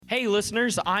Hey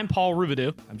listeners, I'm Paul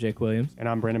Rubidoux. I'm Jake Williams. And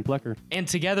I'm Brandon Plecker. And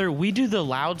together we do the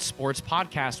Loud Sports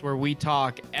Podcast, where we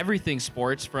talk everything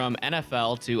sports from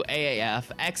NFL to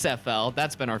AAF, XFL.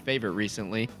 That's been our favorite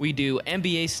recently. We do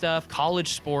NBA stuff, college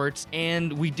sports,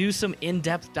 and we do some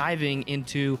in-depth diving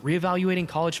into reevaluating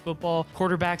college football,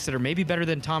 quarterbacks that are maybe better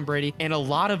than Tom Brady, and a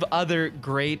lot of other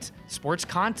great sports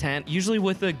content, usually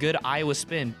with a good Iowa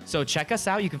spin. So check us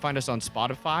out. You can find us on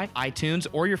Spotify, iTunes,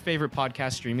 or your favorite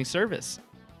podcast streaming service.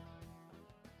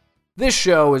 This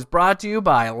show is brought to you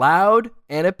by Loud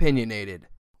and Opinionated.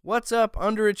 What's up,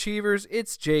 underachievers?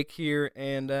 It's Jake here,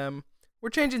 and we're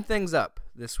changing things up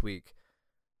this week.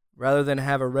 Rather than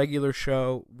have a regular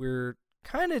show, we're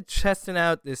kind of testing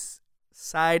out this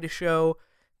side show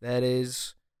that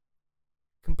is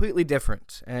completely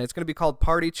different. And it's going to be called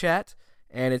Party Chat,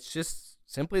 and it's just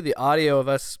simply the audio of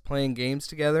us playing games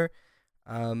together.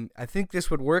 I think this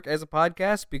would work as a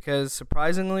podcast because,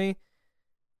 surprisingly,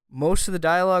 most of the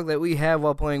dialogue that we have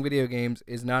while playing video games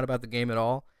is not about the game at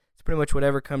all. It's pretty much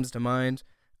whatever comes to mind.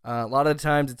 A lot of the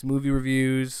times it's movie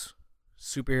reviews,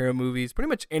 superhero movies, pretty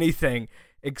much anything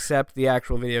except the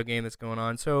actual video game that's going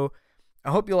on. So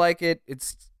I hope you like it.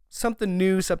 It's something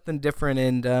new, something different,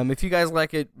 and if you guys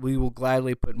like it, we will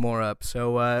gladly put more up.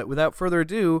 So without further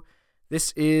ado,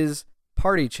 this is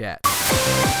Party Chat.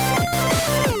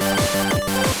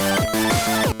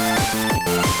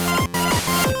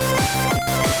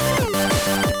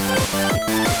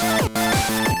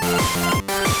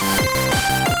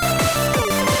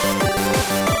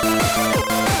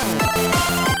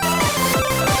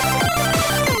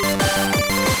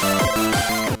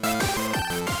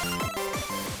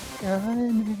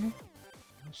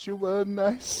 You were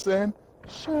nice and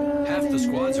shiny. Half the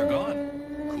squads are gone.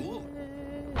 Cool.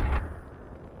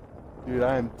 Dude,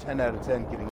 I am 10 out of 10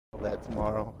 getting that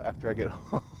tomorrow after I get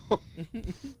home.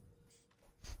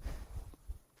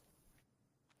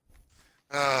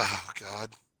 Oh, God.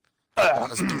 That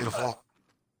was beautiful.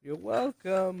 You're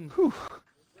welcome. Whew.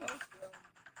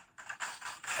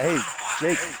 Hey,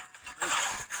 Jake.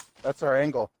 That's our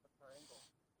angle.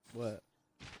 What?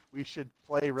 We should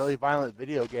play really violent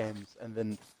video games and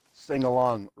then sing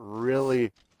along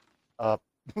really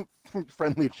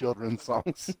friendly children's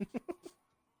songs.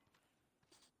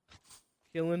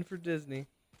 Killing for Disney.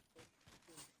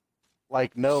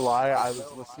 Like, no lie, I was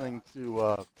listening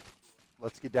to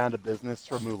Let's Get Down to Business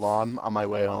from Mulan on my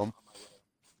way home.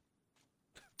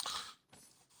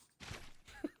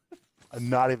 I'm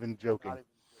not even joking.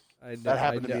 That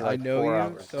happened to me like I know 4 you,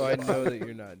 hours. so I know that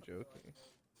you're not joking.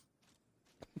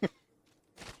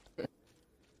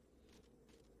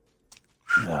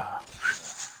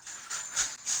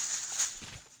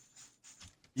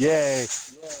 Yay.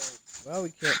 Well, we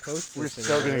can't post this. We're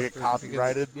still going to get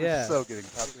copyrighted. Yeah. We're still getting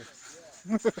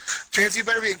copyrighted. Chance, you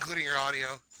better be including your audio.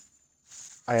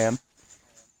 I am.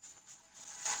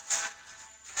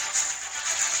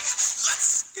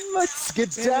 Let's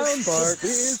get down to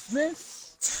business.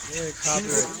 Yeah,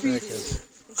 copyright strike.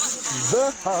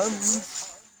 The Huns.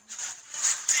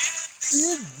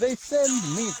 Did they send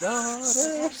me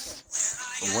daughters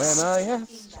when I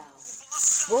asked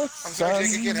for I'm sorry, Jake, I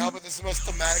sons? can't help it. This is the most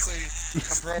thematically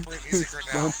appropriate music right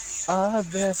now.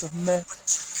 I've ever met.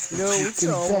 You know, we can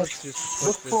almost just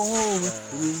put Before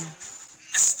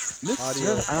this we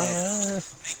audio Mr. I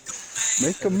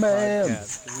make a as man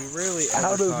podcast, 'cause we rarely ever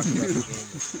out talk of about you. the game.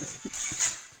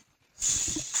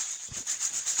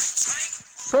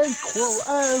 Tranquil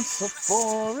as a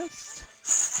forest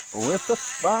with a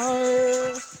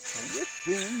fire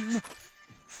within.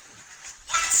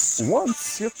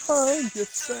 Once you find your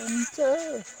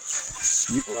center,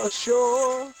 you are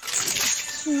sure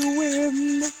to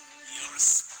win.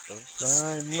 The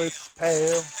timeless,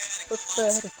 pale,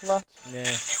 pathetic lot, Nah.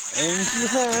 and you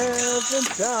haven't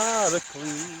got a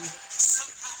clue.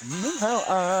 Know how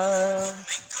I'll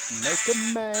make a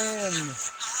man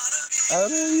out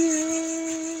of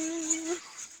you.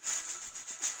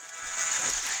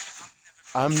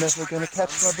 I'm never gonna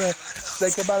catch my breath.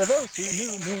 Say goodbye to those who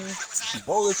knew me.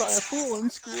 Boy, was I a fool in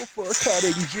school for a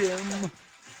cutting gym.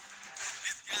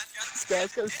 This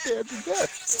guy's gonna scared to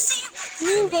death.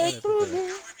 You right through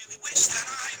me.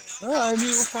 I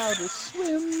knew how to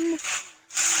swim.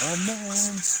 A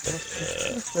man,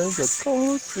 there's a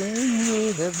coursing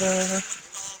river.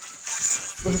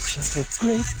 Was such a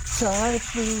great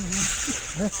typhoon.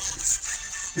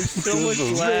 There's so much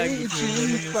lag between them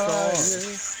and the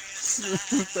song.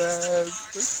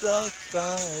 The dark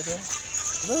side of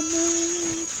the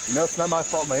moon. You know, it's not my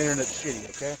fault my internet's shitty,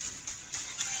 okay?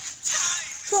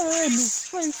 Time is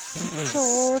racing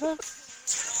toward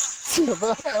us to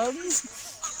the hunt.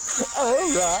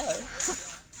 Alright.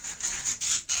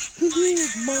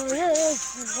 Here's my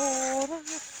ass water,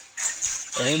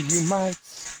 and you might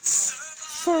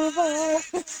survive.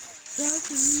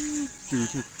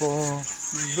 Beautiful,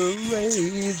 the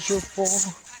rage of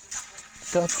war.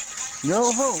 Got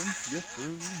no home, you're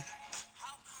through.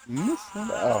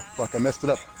 Oh, fuck, I messed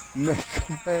it up. Make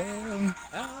a man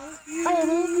out of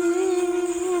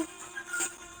you.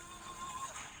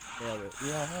 Love it.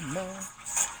 Yeah, I know.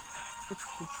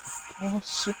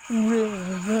 It's just a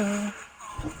river.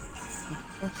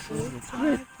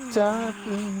 It's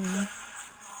time.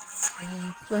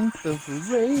 Strength of a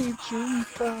raging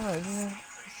fire.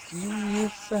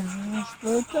 Serious as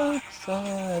the dark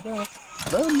side of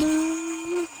the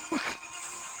moon.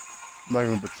 I'm not even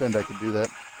gonna pretend I can do that.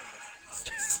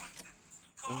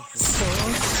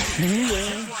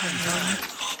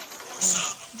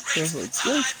 This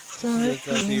up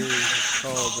here is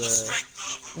called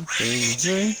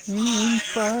Raging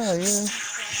fire.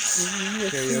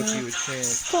 karaoke with chant.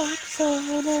 Dark side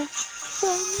of the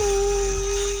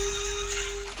moon.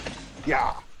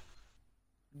 Yeah.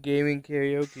 Gaming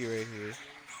karaoke right here.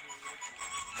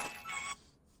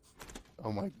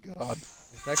 Oh my god.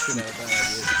 It's actually not a bad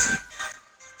idea.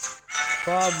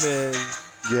 Problem is,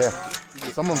 Yeah. you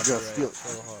get Someone's gonna copyright steal it.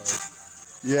 so hard.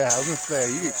 Yeah, I was gonna say,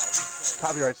 you get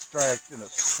copyright strike in a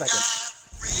second.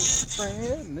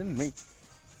 Friend and me.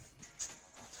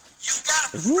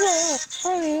 You are a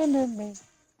friend and me.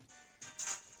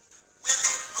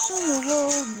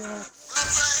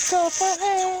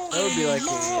 That would be like a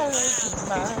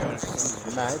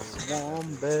nice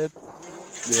warm bed.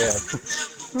 Yeah.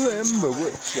 Remember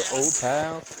what your old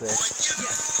pal said.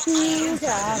 You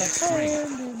got a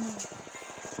friend in me.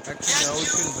 actually no, we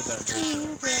shouldn't put that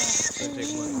in. That'd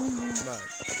take money. But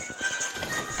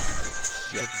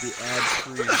you have to be ad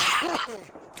free.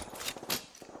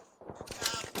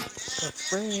 A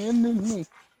friend in me.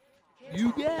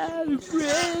 You got a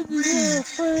friend in You me. got a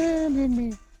friend in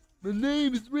me. My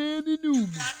name is Randy Newman.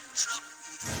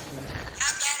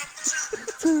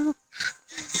 I'm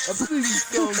singing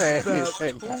songs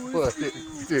about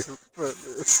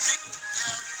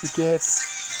Forget.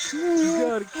 you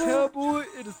got a cowboy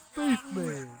and a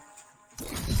spaceman.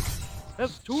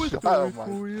 That's Toy Story Oh for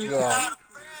my you. god.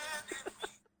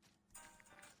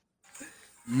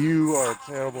 You are a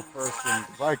terrible person.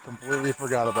 I completely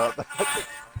forgot about that.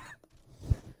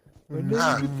 My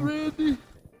name is Randy.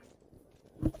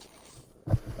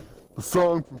 The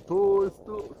song from Toy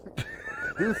Story.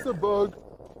 It's a bug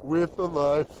with a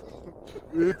life.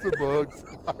 It's a bug's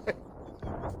life.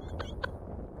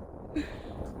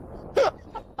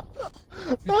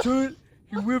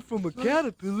 He went from a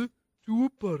caterpillar to a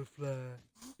butterfly.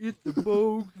 It's the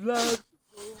Bog's life.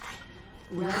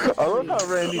 I love how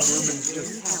Randy Newman's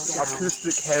just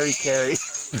acoustic Harry Carey.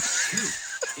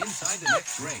 Inside the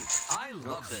next ring. I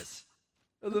love this.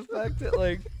 And the fact that,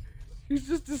 like, he's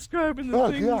just describing the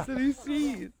Oh, things God. that he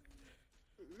sees.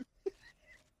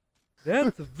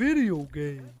 That's a video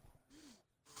game.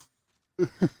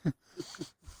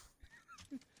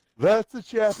 That's a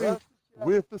chappy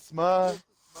with a smile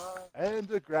and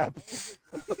a grapple.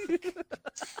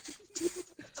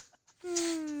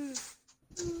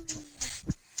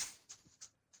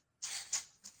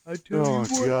 I tell Oh,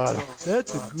 you what, God.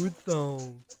 that's a good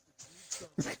song.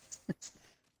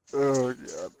 Oh,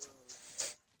 God.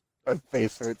 My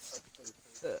face hurts.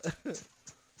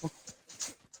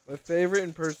 My favorite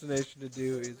impersonation to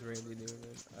do is Randy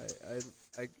Newman.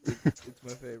 It's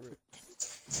my favorite.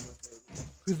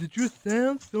 Cause it just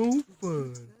sounds so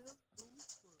fun.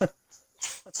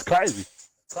 It's crazy.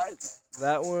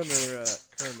 That one or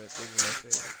Kermit is my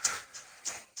favorite.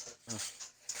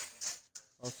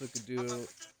 Also could do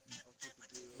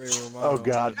Ray Romano. Oh,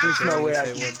 God. There's no way I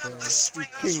Say can one thing. be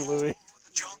King Louis.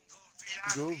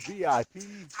 Go VIP.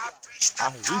 I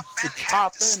reached the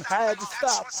top and had to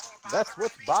stop. That's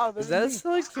what's bothering Is that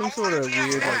me. like some sort of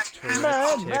weird like Mad, Tourette's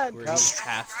mad tick where cow. he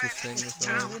has to sing the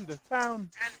song? Into town.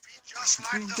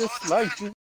 You just like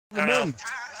you. Men.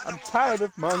 I'm tired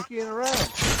of monkeying around.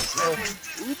 Oh,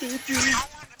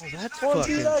 That's won't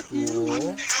be fucking like cool.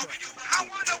 you.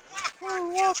 Oh,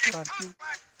 walk like you.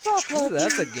 Talk Ooh, like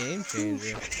that's you. a game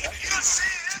changer.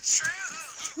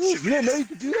 Ooh, you didn't know you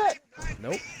could do that?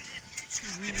 Nope.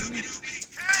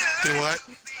 Do what?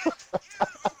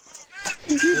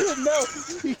 You didn't know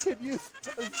he could use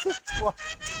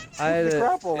I had the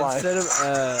grapple line. instead of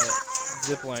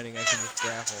zip lining, I can just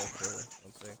grapple for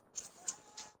one thing.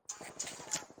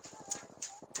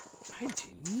 I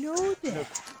didn't know that.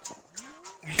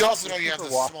 You also know you have the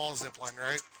Walk. small zip line,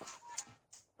 right?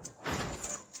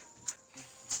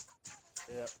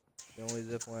 Yeah. The only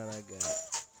zip line I got.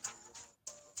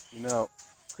 You know,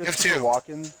 have Christopher two.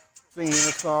 Walken singing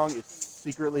this song is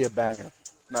secretly a banger.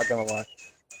 Not gonna lie.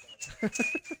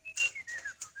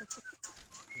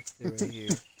 Right here.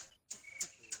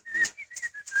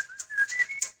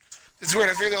 It's weird.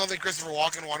 I figured the only thing Christopher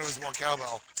Walken wanted was more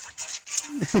cowbell.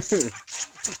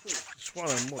 Just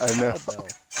want more I know. cowbell.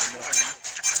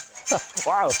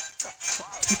 Wow.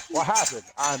 What happened?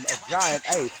 I'm a giant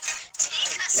ape.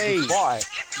 Hey. This boy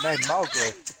named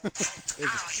Mowgli.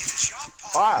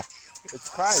 Wow. It's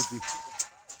crazy.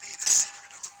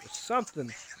 There's something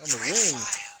on the ring.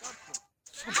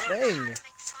 Something.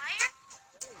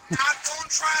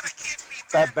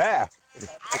 That bear. It's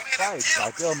played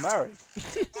by Bill Murray.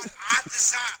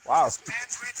 Wow.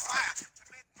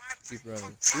 Keep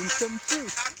running. Do some too.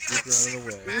 Keep running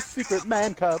away. You're a secret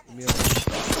man cub. Give me all the-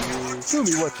 Show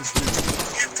me what you do.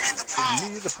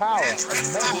 Give me the power of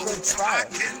manhood fire.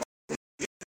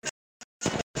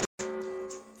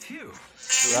 Phew.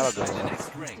 That'll go. The next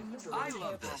ring. I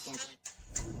love this.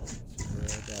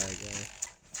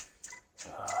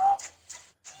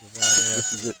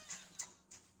 This is it.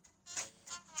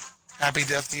 Happy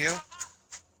death to you.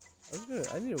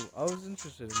 I was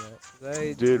interested in that. 'Cause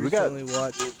I Dude, we got- recently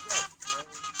watched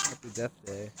Happy Death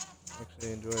Day.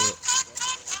 Actually enjoyed it.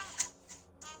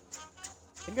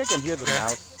 I think I can hear the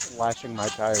mouse slashing my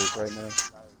tires right now.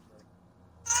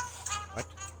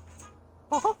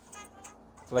 What?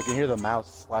 So I can hear the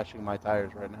mouse slashing my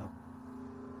tires right now.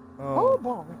 Oh,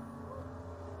 boy.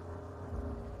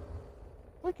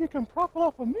 Think you can profit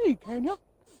off of me, can you?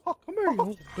 come here, you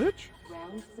little bitch.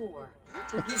 Round 4.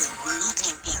 What the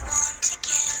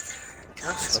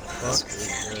fuck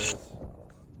is this?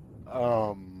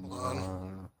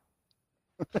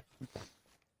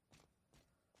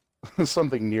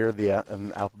 Something near the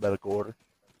in alphabetical order.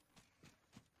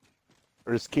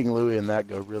 Or does King Louie and that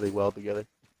go really well together?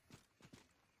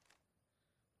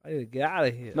 I need to get out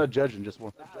of here. I'm not judging, just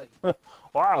one.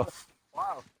 Wow.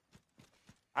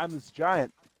 I'm this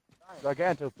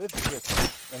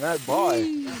gigantopithecus, and that boy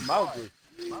is Mowgli.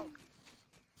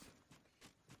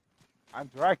 I'm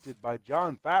directed by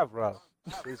Jon Favreau,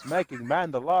 who's making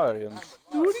Mandalorians.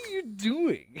 What are you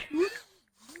doing?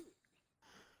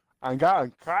 I'm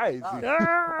going crazy.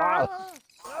 Wow.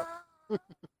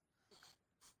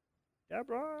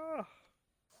 Deborah.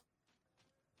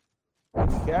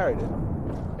 He carried it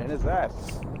in his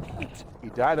ass. He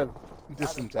died of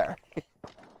dysentery.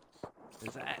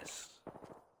 His ass.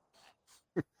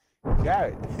 He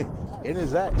carried it in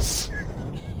his ass.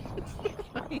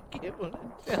 I can't want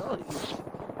to tell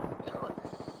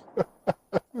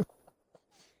you.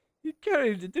 He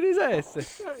carried it in his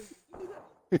ass.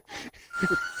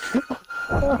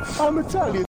 I'm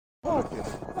Italian. Oh, yeah.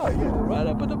 Right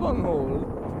up in the bunghole.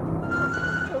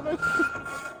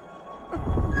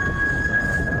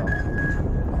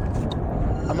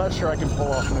 I'm not sure I can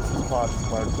pull off Mrs. Potts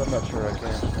parts. I'm not sure I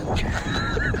can.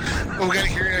 Well, we gotta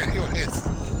hear it anyways.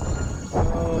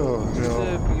 Oh,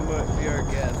 no. You might be our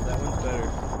guest. That one's better.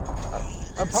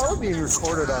 I'm probably being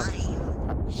recorded on.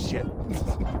 Shit.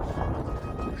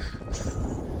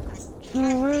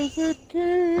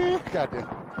 Goddamn.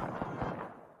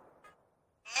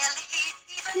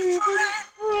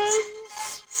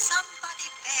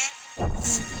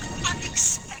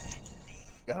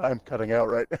 God, I'm cutting out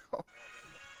right now.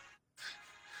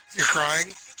 You're crying?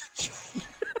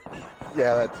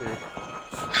 Yeah, that too.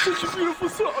 Such a beautiful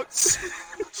song.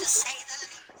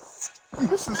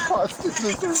 Mrs. Potts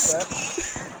didn't deserve that.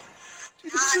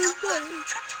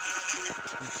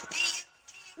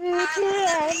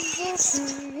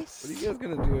 What are you guys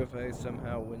gonna do if I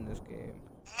somehow win this game?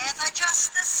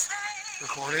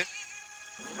 Record it.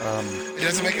 It It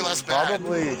doesn't make it less bad.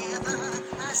 Probably.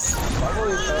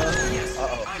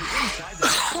 Uh-oh. Inside the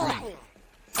next ring.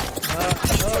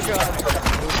 Oh god.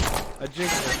 I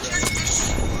jinxed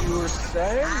myself. You were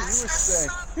saying?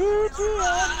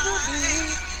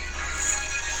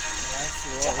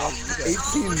 Well,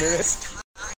 18 minutes.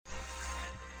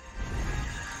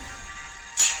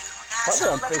 Probably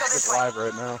on Facebook Live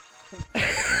right now.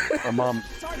 My mom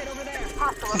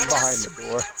behind the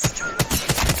door.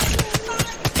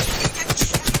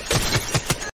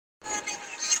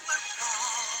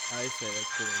 I say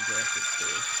that's pretty impressive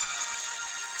too.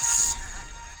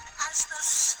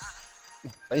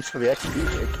 Thanks for the extra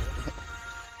music.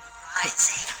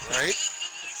 Right?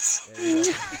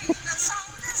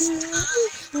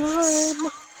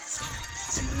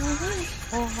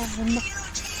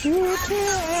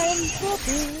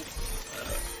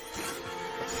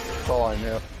 That's all I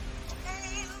know.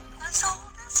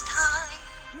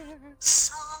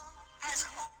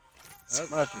 I'm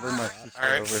gonna have to bring my sister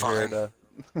Alright, over fine. here to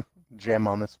jam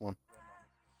on this one.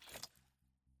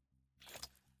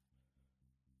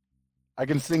 I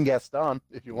can sing Gaston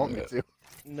if you want me to.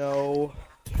 No.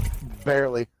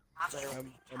 Barely.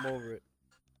 I'm over it.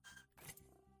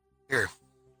 Here.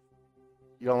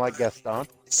 You don't like Gaston?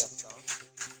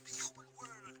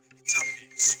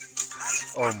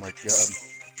 Oh my god.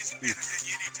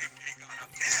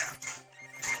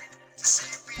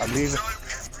 I'm leaving.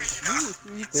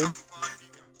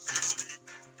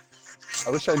 I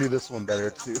wish I knew this one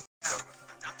better too.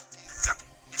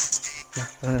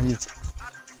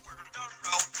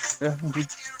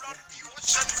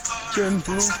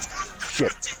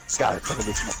 Shit. Got it. Look at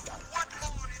this one.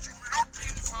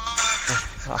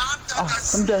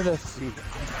 Under the sea.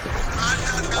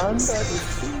 Under the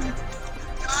sea.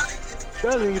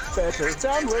 Nothing is better.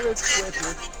 Down where it's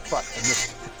wetter. Fuck. I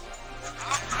missed it.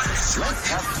 Let's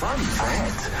have fun,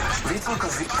 Fred. We talk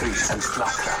of victories and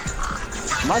slaughter.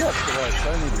 Might have to watch. I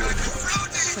need to.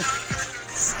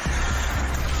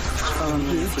 Follow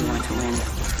me if you want to win.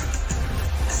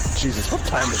 Jesus, what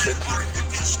time is it?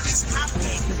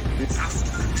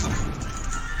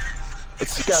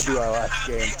 It's gotta be our last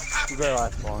game. It's our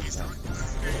last long time.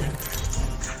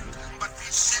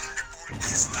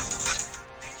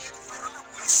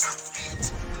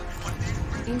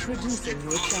 Introducing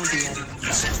your champion.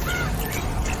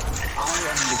 I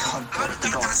am the conquered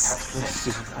god.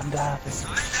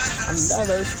 Under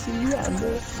the sea,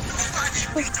 under.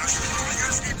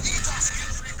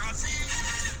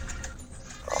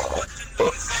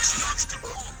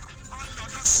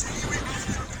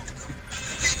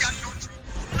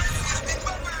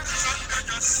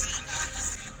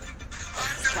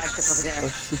 Flagship over there.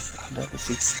 Under the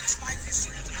sea.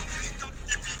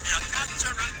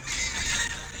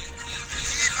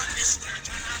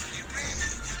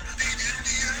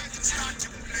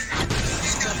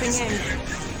 Dropping in.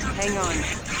 Hang on.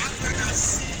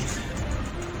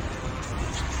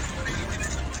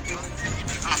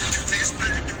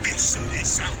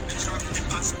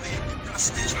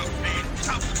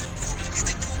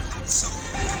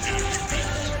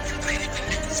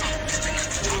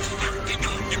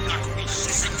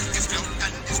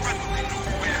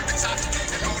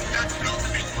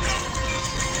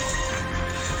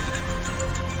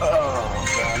 Oh,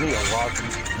 God, I need a log.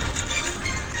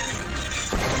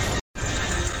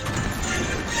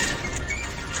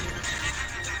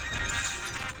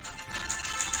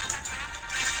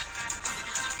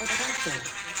 Attention.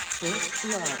 First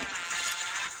blood.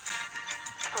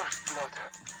 First blood.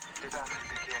 The battle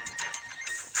begins.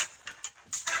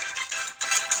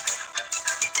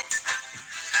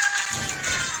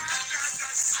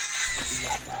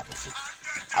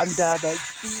 Under the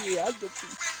sea, under the sea.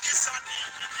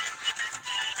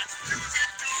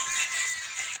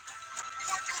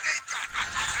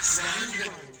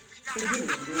 Beginning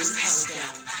your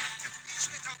countdown.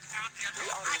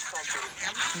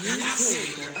 New kill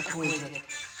leader appointed.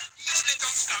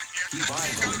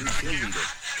 Survival new kill leader.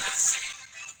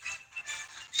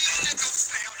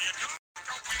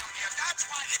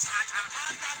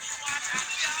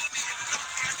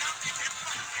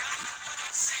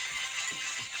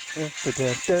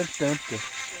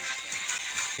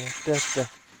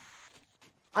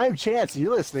 I'm Chance, and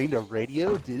you're listening to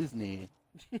Radio Disney.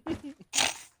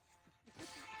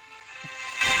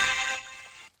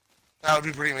 That would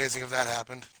be pretty amazing if that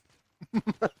happened.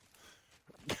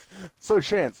 So,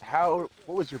 Chance, what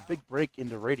was your big break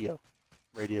into radio?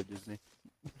 Radio Disney.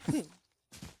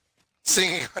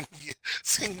 Singing on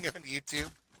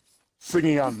YouTube.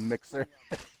 Singing on Mixer.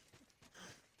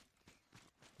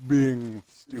 Being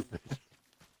stupid.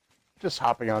 Just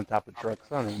hopping on top of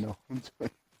trucks. I don't even know what I'm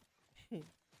doing.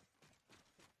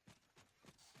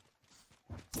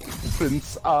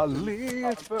 Since I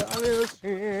leave this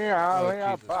here,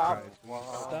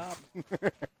 Stop.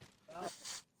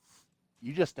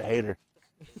 You just a hater.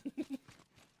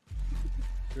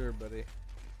 Sure, buddy.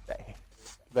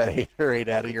 That hater ate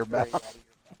out of your mouth.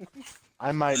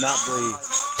 I might not breathe.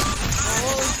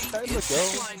 Long time ago,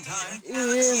 in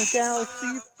a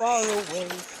galaxy far away,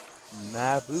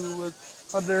 Naboo was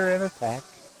under an attack.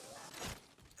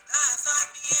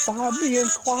 Bobby and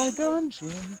Qui-Gon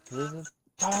Jinn could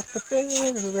talk the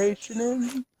Federation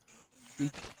and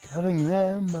be cutting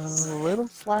them a little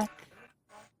slack.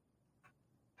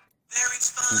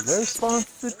 Their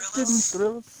response, it didn't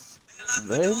thrill us.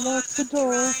 They locked the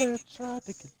door, they tried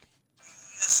to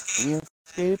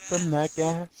escape from that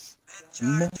gas.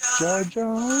 Met Jar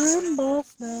Jar and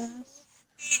Boss Nass,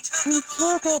 who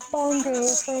took a bongo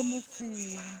from the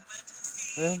sea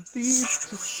and leave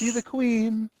to see the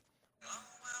Queen.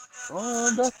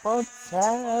 On the front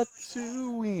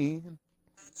Tatooine.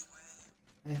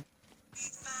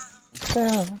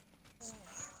 Down,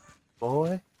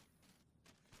 boy.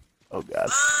 Oh God.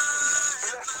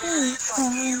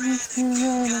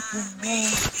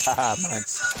 Haha, mine.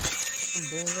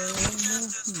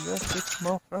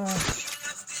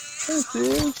 This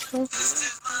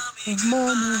is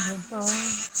money and all.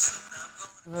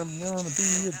 I'm gonna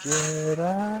be a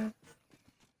Jedi.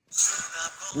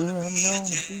 I'm gonna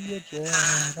be a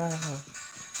Jedi.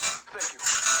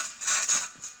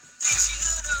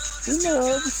 You know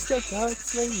the stuff like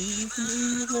slaves and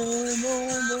even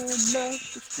on the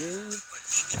master's grave.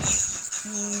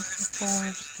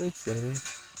 They say.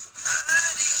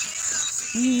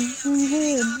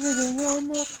 Even on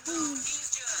the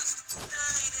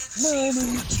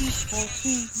money she's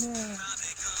 14 now.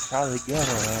 Probably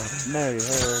gonna marry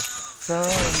her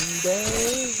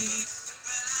someday.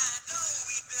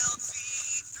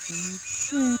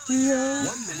 1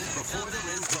 minute before the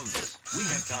ring closes, we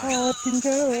have time. Talking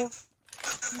girl.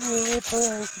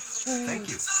 Thank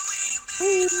you. We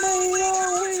made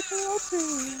our way through.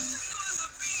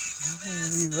 We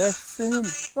rested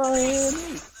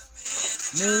Miami.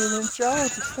 Made in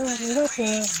charge to start it up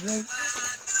that race.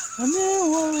 I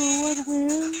knew what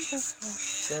win.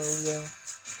 So yeah.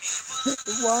 It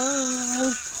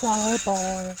was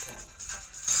sidebar.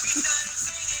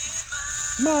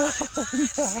 My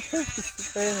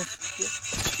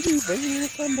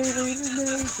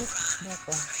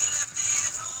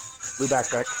we back.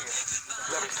 I'm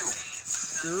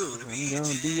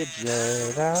gonna be a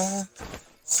Jedi.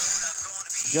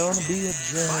 Gonna be a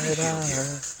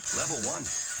Jedi. Level 1.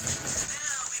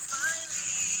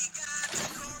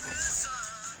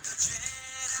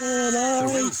 And I The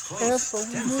ring's close. careful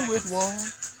 10 knew it seconds. won't.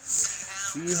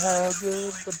 See how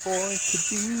good the boy could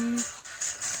be.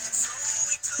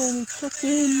 When he took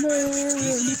in there and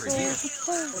he Peacekeeper told here. the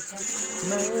first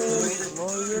man,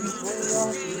 Williams way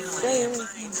off the stairs.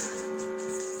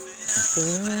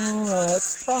 Until that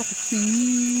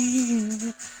prophecy.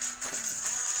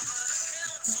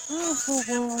 Also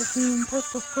walking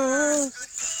purple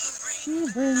course. You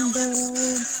bring down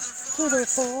to the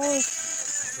force.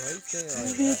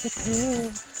 Here's the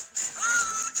kill.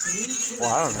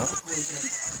 Well, I don't know.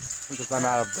 Because I'm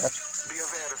out of breath.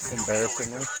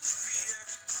 Embarrassingly.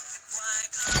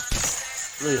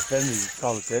 Really offended you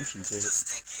called attention to it.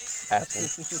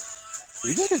 Asshole.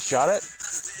 Did you get shot at?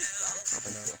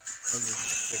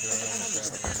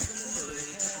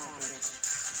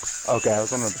 Okay, I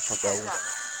was wondering what the fuck that was.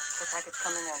 The packet's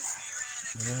coming in.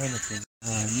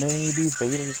 Maybe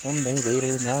Vader, someday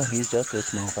Vader, now he's just a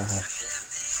small guy.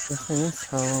 Just his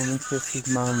home and kiss his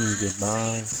mommy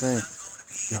goodbye. Sing,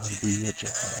 gonna be a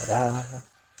Jedi.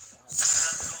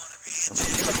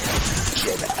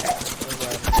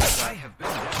 I have been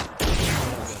there.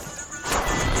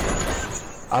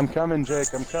 I'm coming,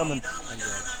 Jake, I'm coming.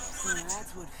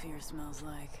 That's what fear smells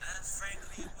like.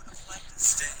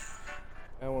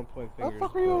 At one point, How the fingers.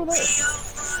 fuck are you over there?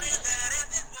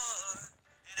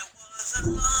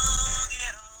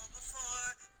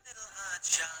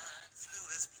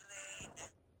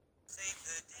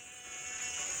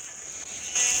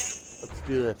 Let's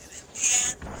do this.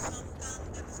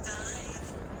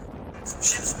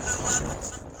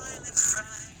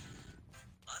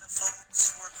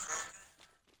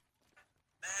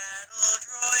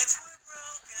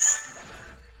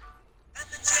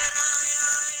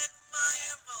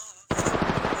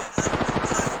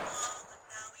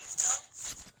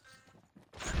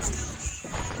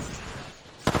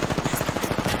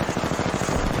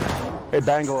 Hey,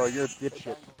 Bangalore, you're a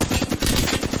dipshit.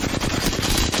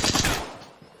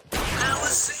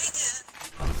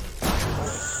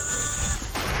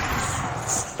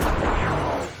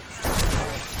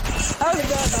 How did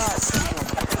that not?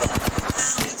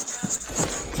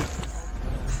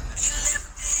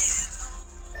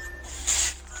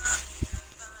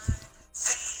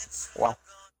 Wow.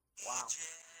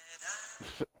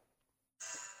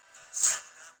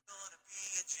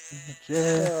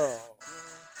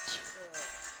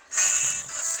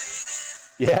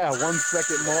 Yeah, 1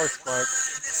 second more, Spark.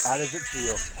 How does it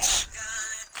feel?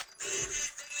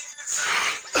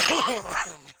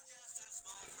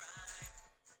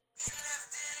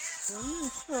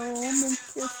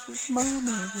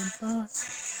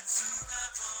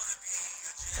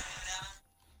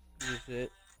 Is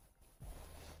it?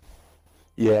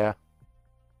 Yeah.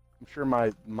 I'm sure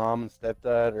my mom and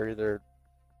stepdad are either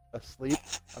asleep,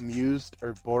 amused,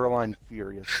 or borderline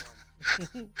furious.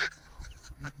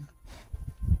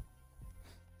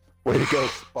 Way to go,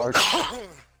 Spark. I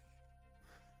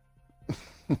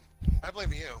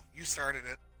blame you. You started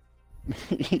it.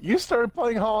 You started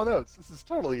playing Hall & Oates. This is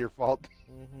totally your fault.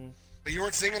 Mm-hmm. But you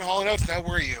weren't singing Hall & Oates, now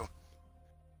were you?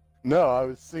 No, I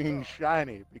was singing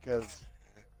Shiny because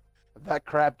That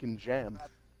crab can jam.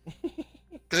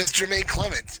 Because it's Jermaine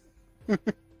Clement. I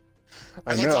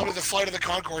And they know. told me the Flight of the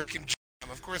Conchord can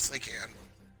jam. Of course they can.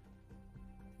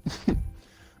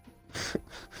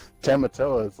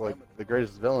 Tamatoa is like the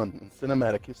greatest villain in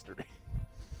cinematic history.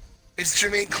 It's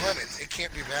Jermaine Clement. It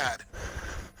can't be bad.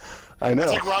 I know.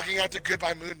 It's like rocking out to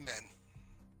Goodbye Moon Men.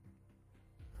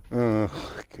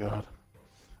 Oh, God.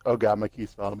 Oh, God, my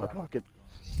keys fell out of my pocket.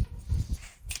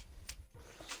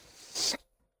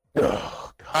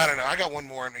 Oh, God. I don't know. I got one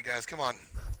more in me, guys. Come on.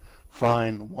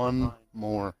 Fine, one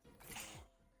more.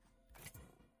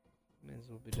 May as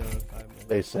well be done in 5 minutes.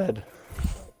 They said.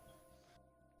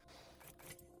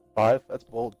 5? That's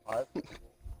bold. 5?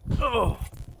 Oh.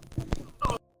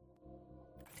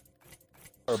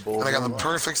 Or bold. And I got the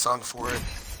perfect song for it.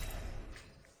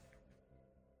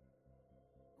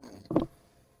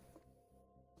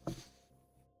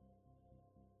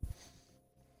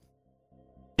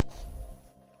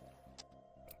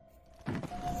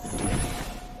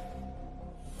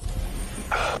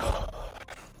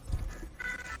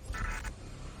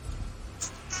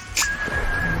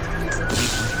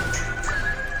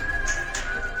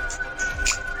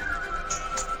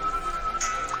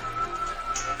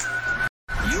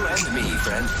 You and me,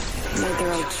 friend. Made the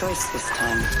right choice this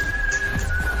time.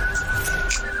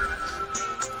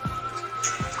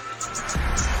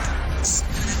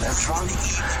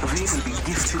 Electronics, we will be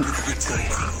gifted with victory.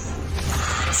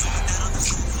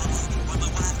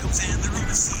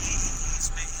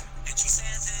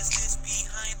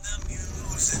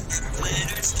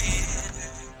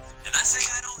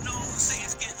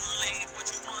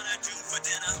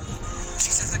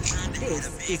 This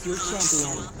is your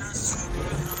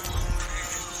champion.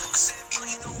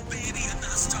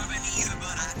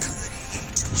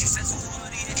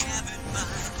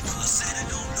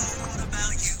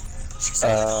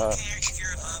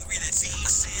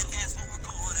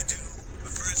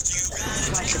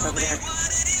 Watch it over there.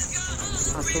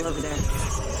 I'll pull over there.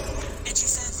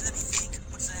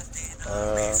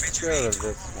 Let's go to this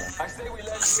one. I say we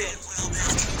let you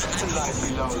tonight we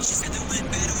know.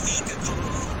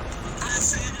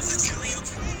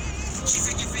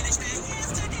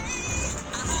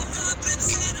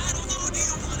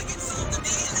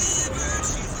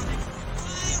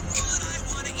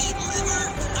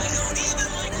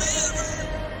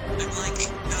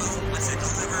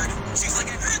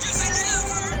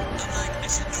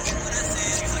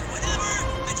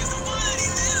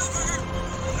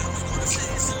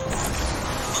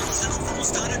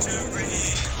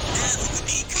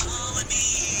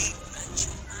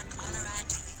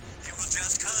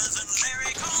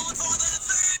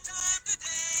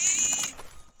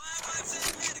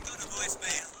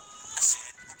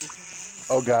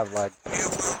 Oh, God, like.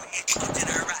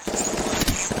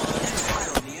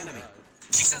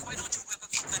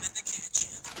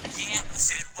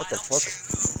 What the fuck?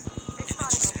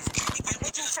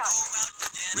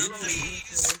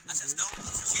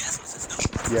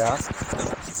 Yeah.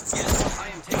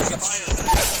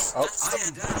 Oh.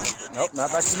 Nope,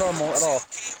 not back to normal at all.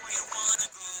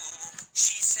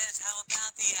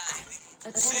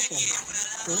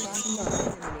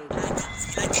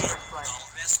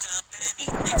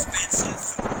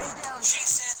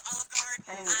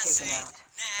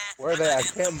 Where are they? I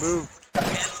can't move.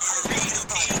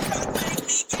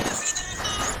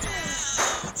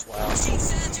 Wow.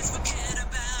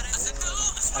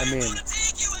 I mean.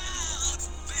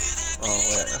 Oh,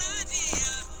 yeah.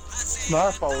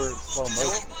 Snarf all in slow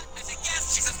motion.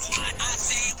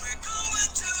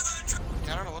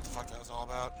 I don't know what the fuck that was all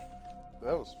about.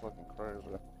 That was fucking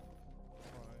crazy.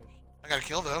 I got a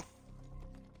kill, though.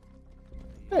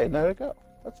 Hey, there we go.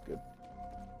 That's good.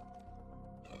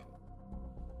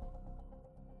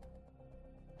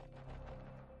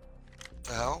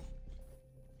 The hell?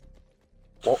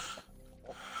 Well,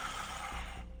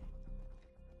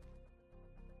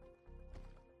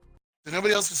 Did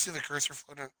nobody else see the cursor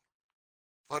floating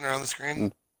around the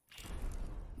screen?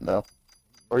 no.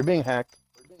 Are we being hacked?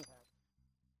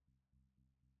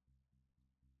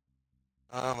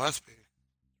 Must be.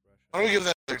 Why don't we give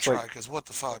that a Looks try, like- because what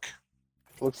the fuck?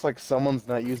 Looks like someone's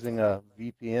not using a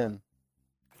VPN.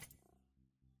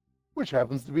 Which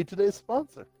happens to be today's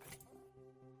sponsor.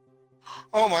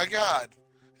 Oh my god.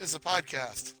 It's a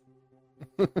podcast.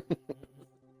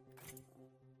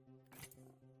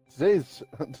 Today's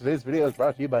video is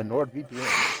brought to you by NordVPN.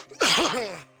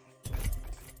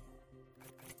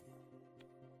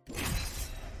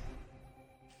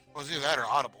 Well, it's either that or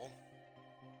Audible.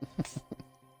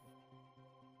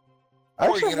 I Or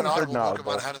you actually can get an haven't heard Audible book Nog,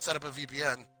 about how to set up a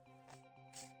VPN.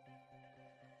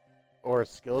 or a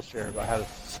Skillshare about how to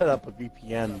set up a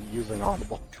VPN using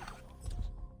Audible.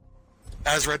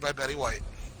 As read by Betty White.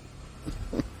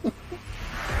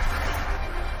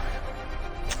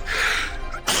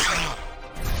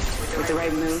 With the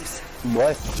right moves,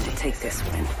 What? to take this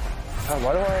win. God,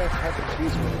 why do I have to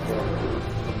choose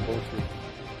one? Bullshit.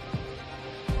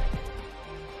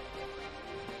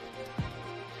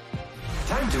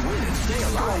 Time to win and stay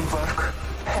alive. Work.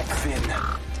 Heck, Finn.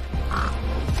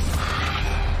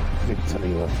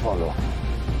 Victory will follow.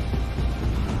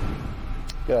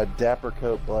 Got a dapper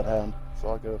coat, Bloodhound. That's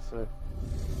all I gotta say.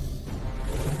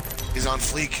 He's on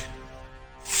fleek.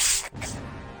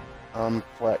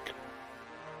 Fleck.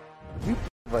 You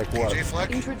like what? AJ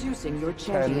Fleck? Introducing your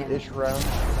champion. 10-ish rounds,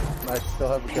 and I still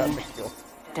haven't gotten a kill.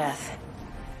 Death.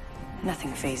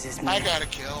 Nothing phases me. I got a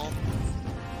kill.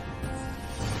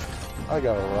 I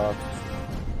got a rock.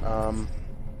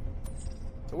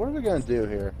 So what are we gonna do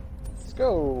here? Let's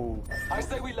go. I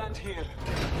say we land here.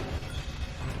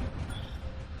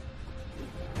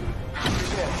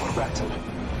 Prepare for battle.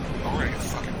 Oh, we're gonna get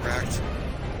fucking wrecked.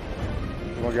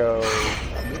 We'll go.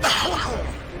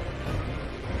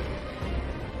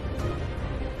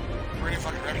 We're gonna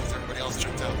fucking wreck because everybody else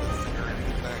jumped out with the finger and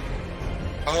everything.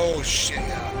 Oh shit,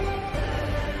 yeah.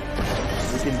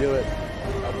 We can do it.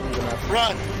 I believe in us.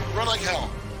 Run! Run like hell.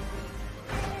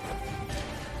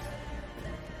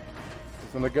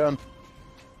 It's in the gun.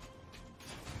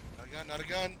 Not a gun, not a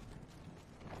gun.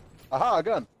 Aha, a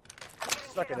gun.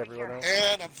 Suck it, everyone else.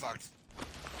 And I'm fucked.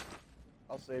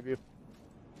 I'll save you.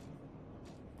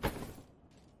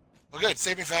 Well, good.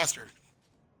 Save me faster.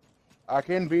 I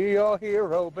can be your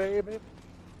hero, baby.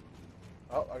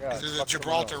 Oh, I got it. There's a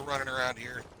Gibraltar running around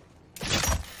here.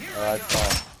 I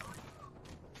saw.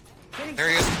 There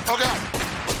he is. Oh, God!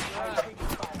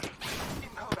 In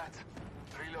combat.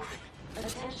 Reloading.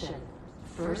 Attention.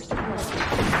 First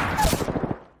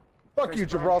blood. Fuck you,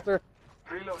 Gibraltar.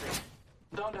 Reloading.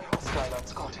 Down the hostile on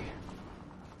Scotty.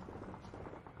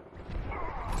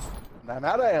 And I'm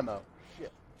out of ammo.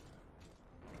 Shit.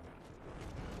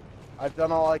 I've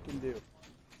done all I can do.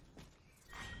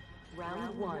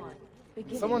 Round one.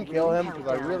 Someone kill him, because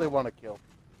I really want to kill.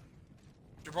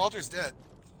 Gibraltar's dead.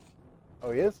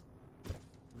 Oh, he is?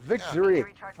 Victory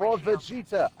for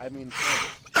Vegeta. I mean,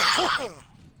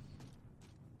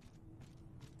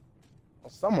 well,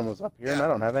 someone was up here, and I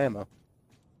don't have ammo.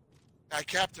 I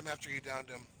capped him after you downed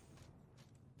him.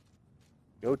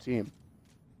 Go team.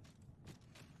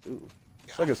 Ooh.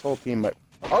 Looks like his whole team might...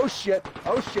 Oh, shit.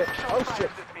 Oh, shit. Oh,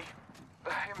 shit.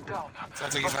 I am down.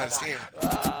 Sounds like you found his team.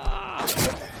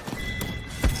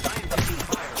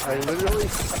 I literally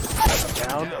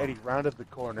down, and he rounded the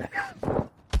corner. I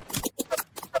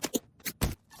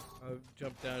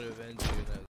jumped down to avenge you.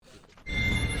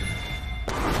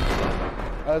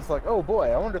 I was like, oh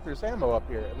boy, I wonder if there's ammo up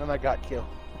here. And then I got killed.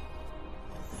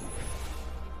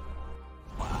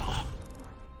 Wow.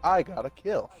 I got a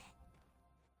kill.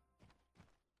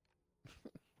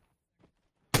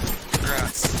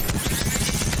 Congrats.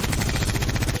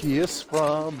 Kiss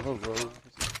from a rose.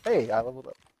 Hey, I leveled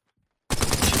up.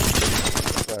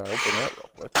 Gotta open that real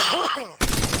quick.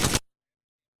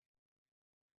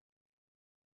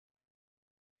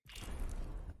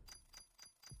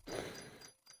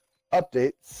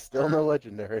 Update, still no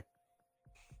legendary.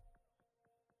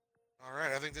 All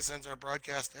right, I think this ends our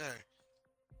broadcast day.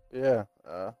 Yeah,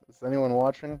 is anyone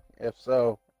watching? If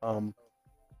so,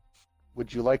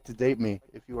 would you like to date me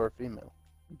if you are female?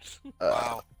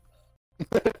 Wow.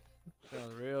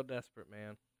 Sounds real desperate,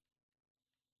 man.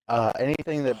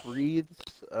 Anything that breathes,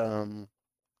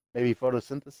 maybe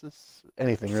photosynthesis,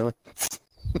 anything really.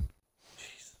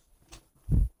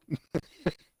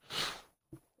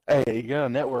 Hey, you got a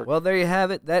network. Well, there you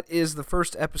have it. That is the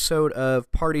first episode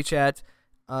of Party Chat.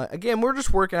 Again, we're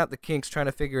just working out the kinks, trying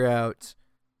to figure out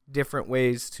different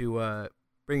ways to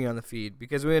bring you on the feed,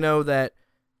 because we know that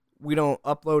we don't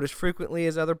upload as frequently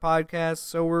as other podcasts,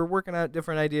 so we're working out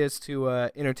different ideas to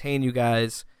entertain you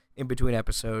guys in between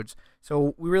episodes.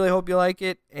 So we really hope you like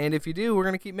it, and if you do, we're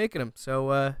going to keep making them.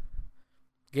 So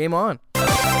game on.